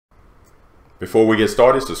Before we get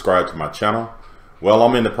started, subscribe to my channel. Well,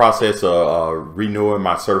 I'm in the process of renewing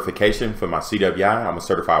my certification for my CWI. I'm a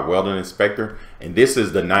certified welding inspector, and this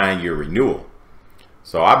is the 9-year renewal.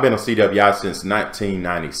 So I've been a CWI since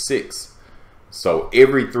 1996. So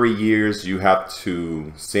every 3 years you have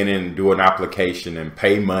to send in, do an application and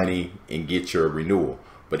pay money and get your renewal.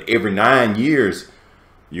 But every 9 years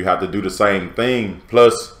you have to do the same thing.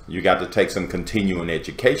 Plus you got to take some continuing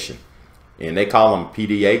education. And they call them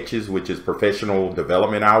PDHs, which is professional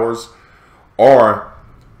development hours. Or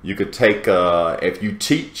you could take, if you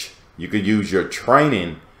teach, you could use your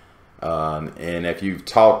training. And if you've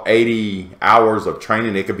taught 80 hours of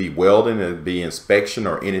training, it could be welding, it could be inspection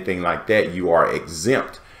or anything like that. You are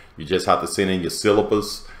exempt. You just have to send in your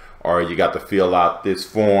syllabus, or you got to fill out this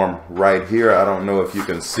form right here. I don't know if you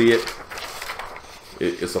can see it.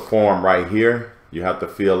 It's a form right here. You have to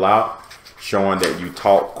fill out, showing that you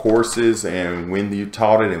taught courses and when you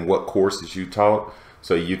taught it and what courses you taught,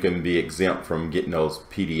 so you can be exempt from getting those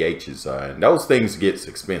PDHs. And those things get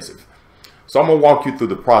expensive. So I'm gonna walk you through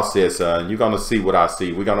the process. You're gonna see what I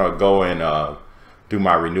see. We're gonna go and do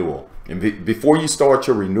my renewal. And before you start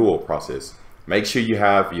your renewal process, make sure you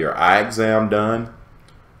have your eye exam done,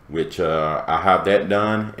 which I have that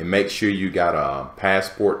done, and make sure you got a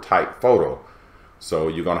passport type photo. So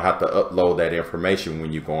you're gonna have to upload that information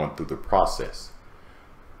when you're going through the process.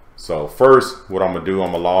 So first, what I'm gonna do,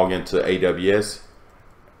 I'm gonna log into AWS,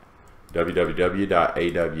 www.aws.org.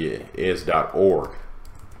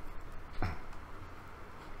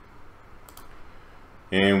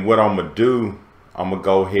 And what I'm gonna do, I'm gonna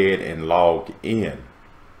go ahead and log in.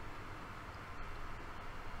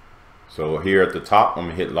 So here at the top, I'm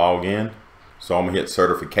gonna hit log in. So I'm gonna hit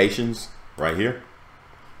certifications right here.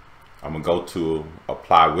 I'm gonna go to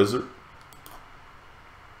apply wizard.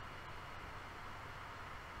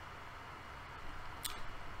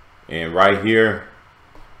 And right here,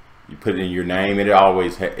 you put in your name. It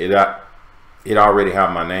always it already have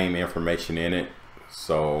my name information in it.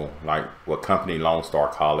 So like what company, Lone Star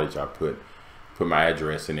College, I put my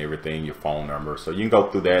address and everything, your phone number. So you can go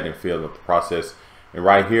through that and fill out the process. And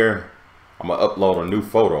right here, I'm gonna upload a new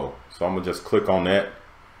photo. So I'm gonna just click on that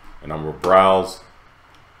and I'm gonna browse.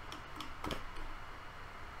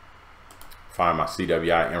 Find my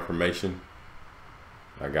CWI information.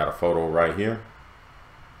 I got a photo right here.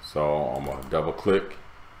 So I'm gonna double click.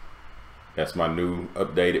 That's my new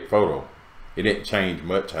updated photo. It didn't change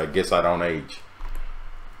much. I guess I don't age.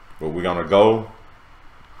 But we're gonna go.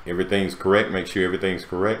 Everything's correct. Make sure everything's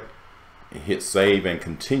correct. And hit save and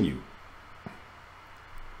continue.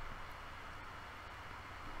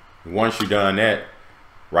 Once you're done that,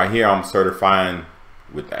 right here I'm certifying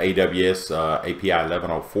with the AWS API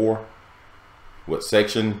 1104. What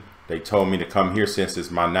section? They told me to come here since it's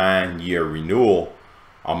my 9-year renewal.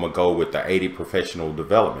 I'm gonna go with the 80 professional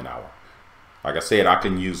development hour. Like I said, I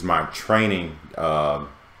can use my training that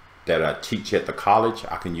I teach at the college.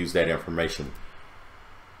 I can use that information.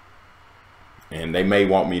 And they may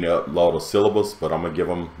want me to upload a syllabus, but I'm gonna give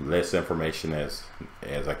them less information as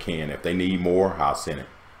I can. If they need more, I'll send it.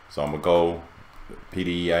 So I'm gonna go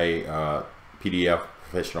PDF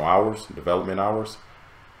professional hours, development hours.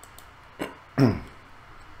 And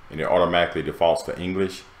it automatically defaults to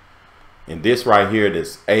English. And this right here,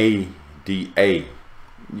 this ADA,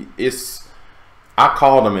 I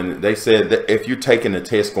called them and they said that if you're taking a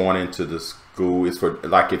test going into the school, it's for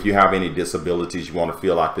like if you have any disabilities, you want to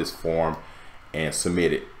fill out this form and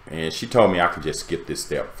submit it. And she told me I could just skip this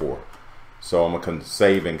step 4. So I'm gonna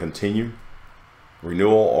save and continue.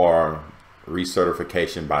 Renewal or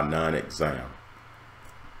recertification by non-exam.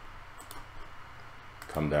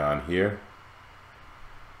 Come down here.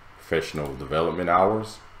 Professional development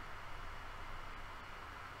hours.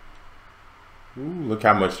 Ooh, look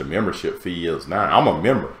how much the membership fee is now. I'm a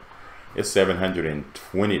member. It's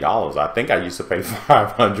 $720. I think I used to pay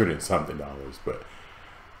 $500 and something dollars, but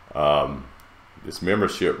this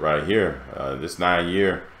membership right here, this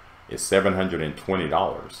 9-year, is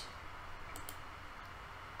 $720.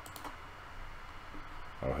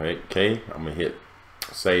 Okay, I'm gonna hit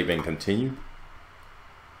save and continue.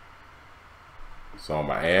 So I'm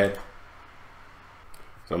gonna add.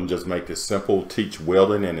 So I'm just make this simple, teach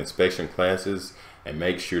welding and inspection classes and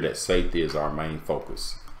make sure that safety is our main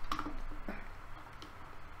focus.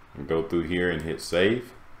 And go through here and hit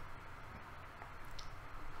save.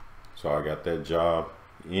 So I got that job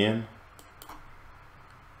in.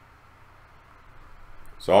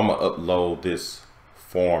 So I'm gonna upload this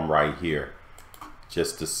form right here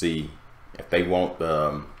just to see if they want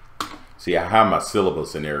the See, I have my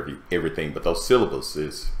syllabus and everything, but those syllabus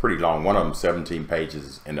is pretty long. One of them 17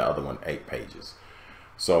 pages and the other one 8 pages.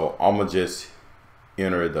 So I'm gonna just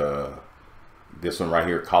enter this one right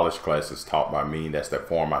here, college classes taught by me. That's that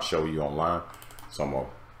form I show you online. So I'm gonna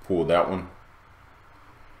pull that one.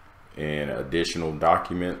 And additional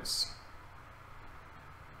documents.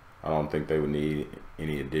 I don't think they would need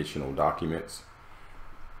any additional documents.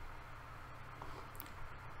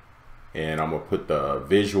 And I'm gonna put the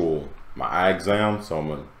visual, my eye exam. So I'm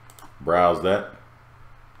gonna browse that.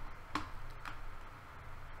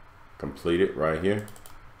 Complete it right here,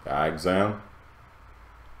 the eye exam.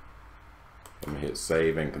 I'm gonna hit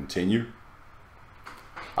save and continue.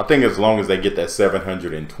 I think as long as they get that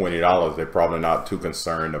 $720, they're probably not too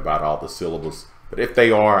concerned about all the syllabus. But if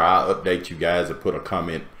they are, I'll update you guys and put a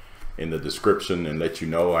comment in the description and let you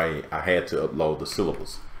know I had to upload the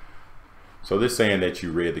syllabus. So this saying that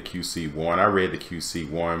you read the QC1. I read the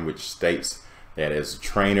QC1, which states that as a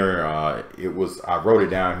trainer, I wrote it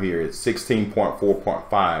down here. It's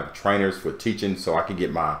 16.4.5 trainers for teaching, so I can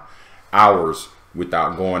get my hours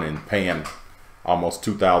without going and paying almost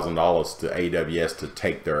 $2,000 to AWS to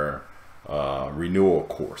take their renewal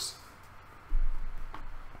course.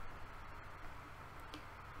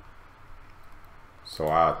 So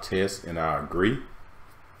I test and I agree.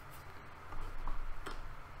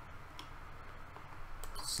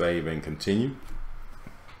 Save and continue.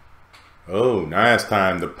 Oh, now it's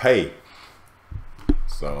time to pay.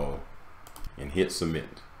 So, and hit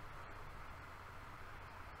submit.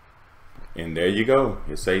 And there you go.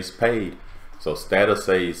 It says paid. So status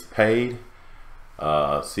says paid.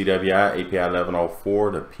 CWI API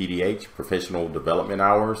 1104, the PDH, professional development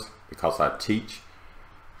hours, because I teach.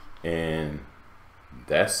 And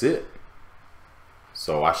that's it.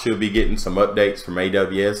 So I should be getting some updates from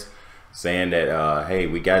AWS saying that, hey,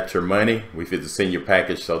 we got your money. We fit to send your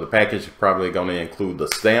package. So the package is probably going to include the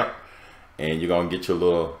stamp, and you're going to get your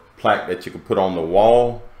little plaque that you can put on the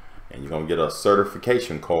wall, and you're going to get a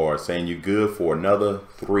certification card saying you're good for another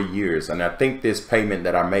 3 years. And I think this payment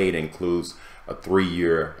that I made includes a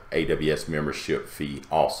 3-year AWS membership fee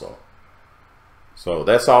also. So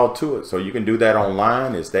that's all to it. So you can do that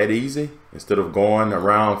online. It's that easy. Instead of going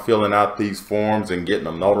around filling out these forms and getting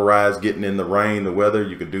them notarized, getting in the rain, the weather,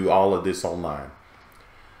 you can do all of this online.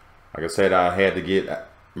 Like I said, I had to get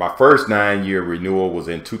my first 9-year renewal was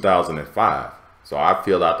in 2005. So I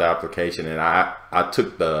filled out the application and I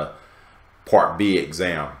took the Part B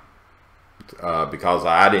exam because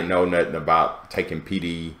I didn't know nothing about taking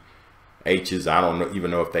PDHs. I don't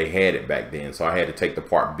even know if they had it back then. So I had to take the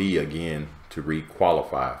Part B again to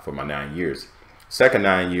re-qualify for my 9 years. Second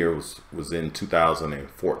 9 years was in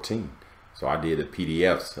 2014. So I did a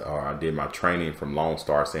PDFs, or I did my training from Lone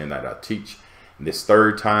Star saying that I teach. And this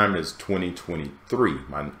third time is 2023,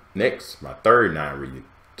 my third 9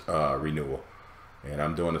 renewal. And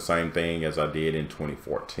I'm doing the same thing as I did in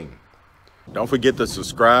 2014. Don't forget to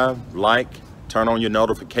subscribe, like, turn on your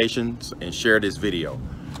notifications, and share this video.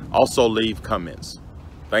 Also leave comments.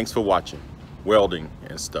 Thanks for watching welding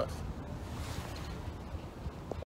and stuff.